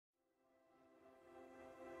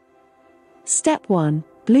Step 1.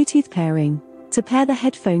 Bluetooth pairing. To pair the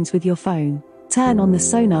headphones with your phone, turn on the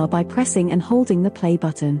sonar by pressing and holding the play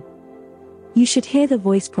button. You should hear the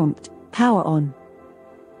voice prompt, "Power on."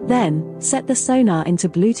 Then, set the sonar into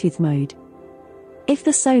Bluetooth mode. If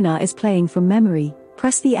the sonar is playing from memory,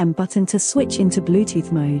 press the M button to switch into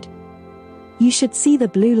Bluetooth mode. You should see the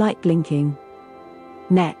blue light blinking.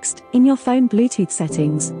 Next, in your phone Bluetooth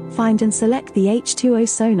settings, find and select the H2O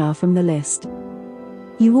sonar from the list.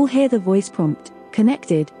 You will hear the voice prompt,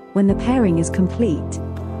 "Connected," when the pairing is complete.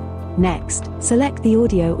 Next, select the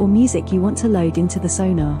audio or music you want to load into the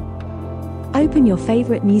sonar. Open your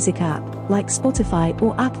favorite music app, like Spotify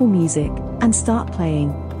or Apple Music, and start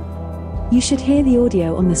playing. You should hear the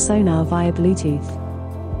audio on the sonar via Bluetooth.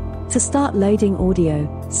 To start loading audio,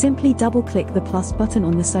 simply double-click the plus button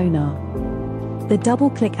on the sonar. The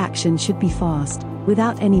double-click action should be fast,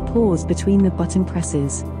 without any pause between the button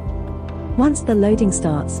presses. Once the loading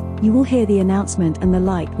starts, you will hear the announcement and the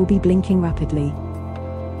light will be blinking rapidly.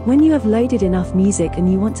 When you have loaded enough music and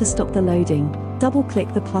you want to stop the loading,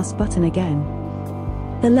 double-click the plus button again.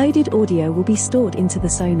 The loaded audio will be stored into the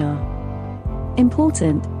sonar.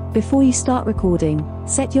 Important: before you start recording,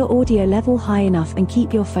 set your audio level high enough and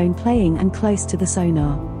keep your phone playing and close to the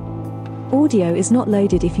sonar. Audio is not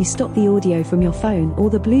loaded if you stop the audio from your phone or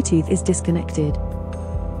the Bluetooth is disconnected.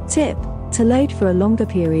 Tip: to load for a longer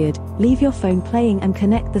period, leave your phone playing and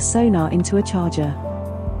connect the sonar into a charger.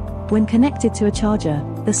 When connected to a charger,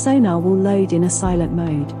 the sonar will load in a silent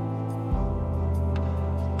mode.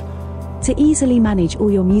 To easily manage all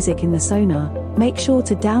your music in the sonar, make sure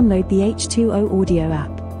to download the H2O Audio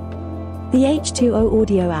app. The H2O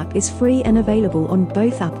Audio app is free and available on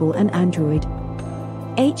both Apple and Android.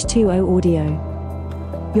 H2O Audio.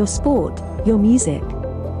 Your sport, your music.